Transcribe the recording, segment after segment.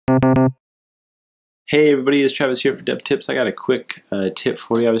Hey everybody, it's Travis here for DevTips. I got a quick tip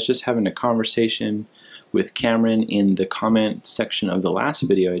for you. I was just having a conversation with Cameron in the comment section of the last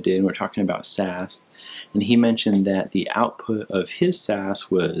video I did, and we're talking about SASS, and he mentioned that the output of his SASS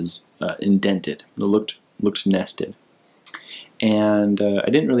was indented. It looked nested. And I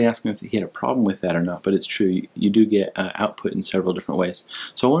didn't really ask him if he had a problem with that or not, but it's true. You do get output in several different ways.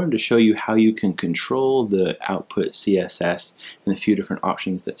 So I wanted to show you how you can control the output CSS and a few different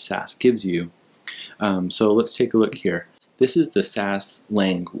options that SASS gives you. So let's take a look here. This is the SASS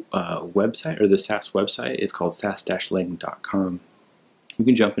Lang website, or the SASS website. It's called sass-lang.com. You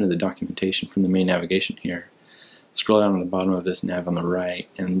can jump into the documentation from the main navigation here. Scroll down on the bottom of this nav on the right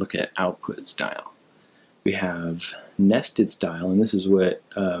and look at output style. We have nested style, and this is what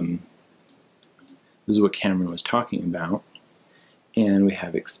Cameron was talking about. And we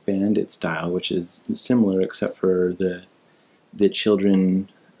have expanded style, which is similar except for the children.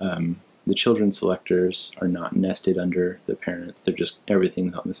 The children selectors are not nested under the parents. They're just,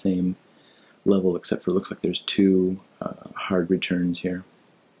 everything's on the same level except for it looks like there's two hard returns here.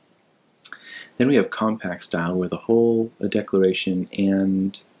 Then we have compact style, where the whole declaration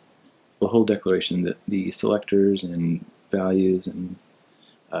that the selectors and values and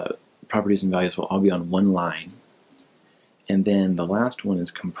properties and values will all be on one line. And then the last one is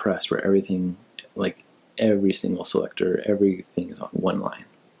compressed, where everything, like every single selector, everything is on one line.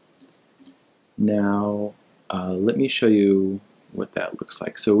 Now, let me show you what that looks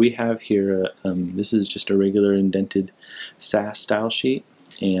like. So we have here, this is just a regular indented SASS style sheet,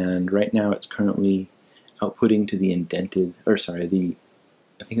 and right now it's currently outputting to the indented, or sorry, I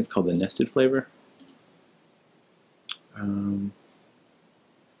think it's called the nested flavor.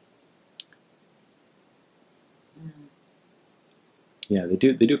 Yeah, they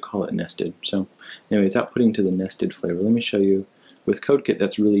do call it nested. So anyway, it's outputting to the nested flavor. Let me show you. With CodeKit,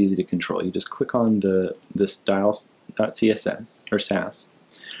 that's really easy to control. You just click on the styles.css or SASS,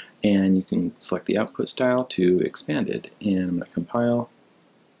 and you can select the output style to expanded. And I'm going to compile,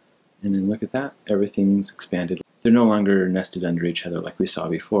 and then look at that. Everything's expanded. They're no longer nested under each other like we saw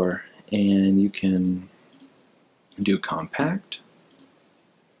before. And you can do compact,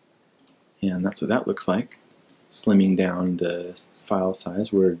 and that's what that looks like. Slimming down the file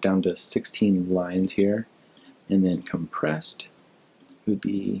size. We're down to 16 lines here, and then compressed would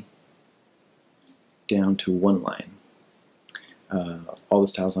be down to one line. All the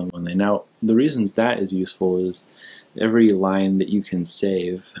styles on one line. Now, the reasons that is useful is every line that you can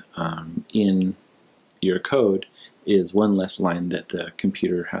save in your code is one less line that the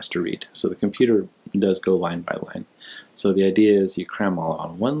computer has to read. So the computer does go line by line. So the idea is you cram all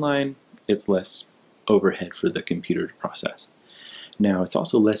on one line, it's less overhead for the computer to process. Now, it's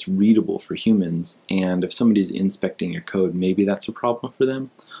also less readable for humans, and if somebody's inspecting your code, maybe that's a problem for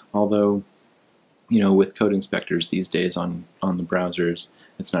them. Although, you know, with code inspectors these days on the browsers,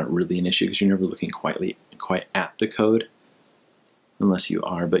 it's not really an issue because you're never looking quite at the code, unless you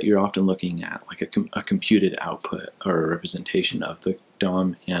are, but you're often looking at like a computed output or a representation of the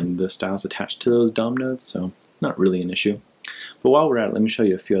DOM and the styles attached to those DOM nodes, so it's not really an issue. But while we're at it, let me show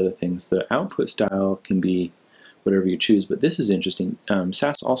you a few other things. The output style can be whatever you choose, but this is interesting.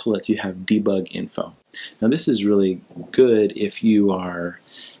 SASS also lets you have debug info. Now this is really good if you are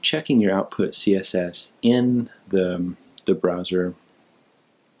checking your output CSS in the browser,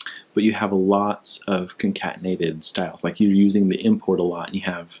 but you have lots of concatenated styles, like you're using the import a lot, and you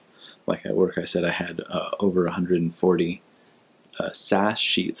have, like at work I said I had over 140 SASS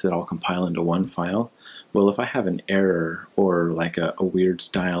sheets that all compile into one file. Well, if I have an error or like a weird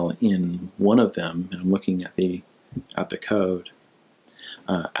style in one of them, and I'm looking at the code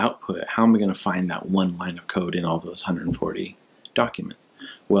output, how am I going to find that one line of code in all those 140 documents?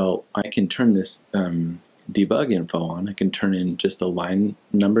 Well, I can turn this debug info on. I can turn in just the line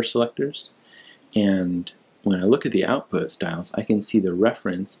number selectors, and when I look at the output styles, I can see the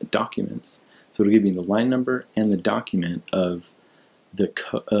reference documents. So it'll give me the line number and the document of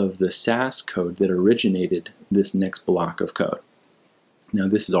the SASS code that originated this next block of code. Now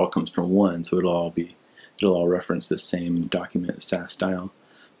this all comes from one, so it'll all reference the same document, SASS style.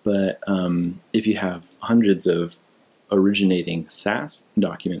 But if you have hundreds of originating SASS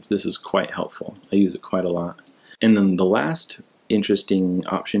documents, this is quite helpful. I use it quite a lot. And then the last interesting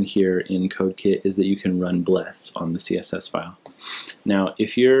option here in CodeKit is that you can run Bliss on the CSS file. Now,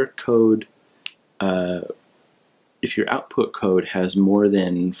 if your code if your output code has more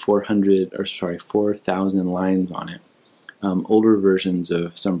than 4,000 lines on it, older versions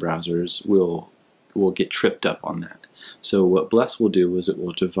of some browsers will get tripped up on that. So what Bliss will do is it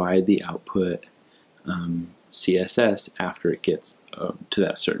will divide the output CSS after it gets to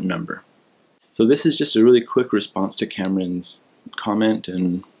that certain number. So this is just a really quick response to Cameron's comment,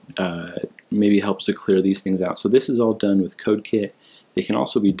 and maybe helps to clear these things out. So this is all done with CodeKit. They can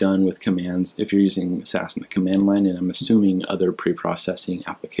also be done with commands if you're using SASS in the command line, and I'm assuming other pre-processing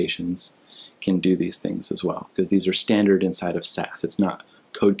applications can do these things as well, because these are standard inside of SASS. It's not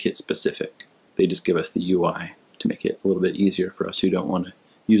CodeKit specific. They just give us the UI to make it a little bit easier for us who don't want to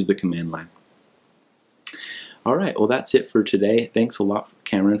use the command line. All right, well that's it for today. Thanks a lot,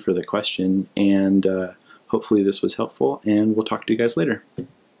 Cameron, for the question, and hopefully this was helpful, and we'll talk to you guys later.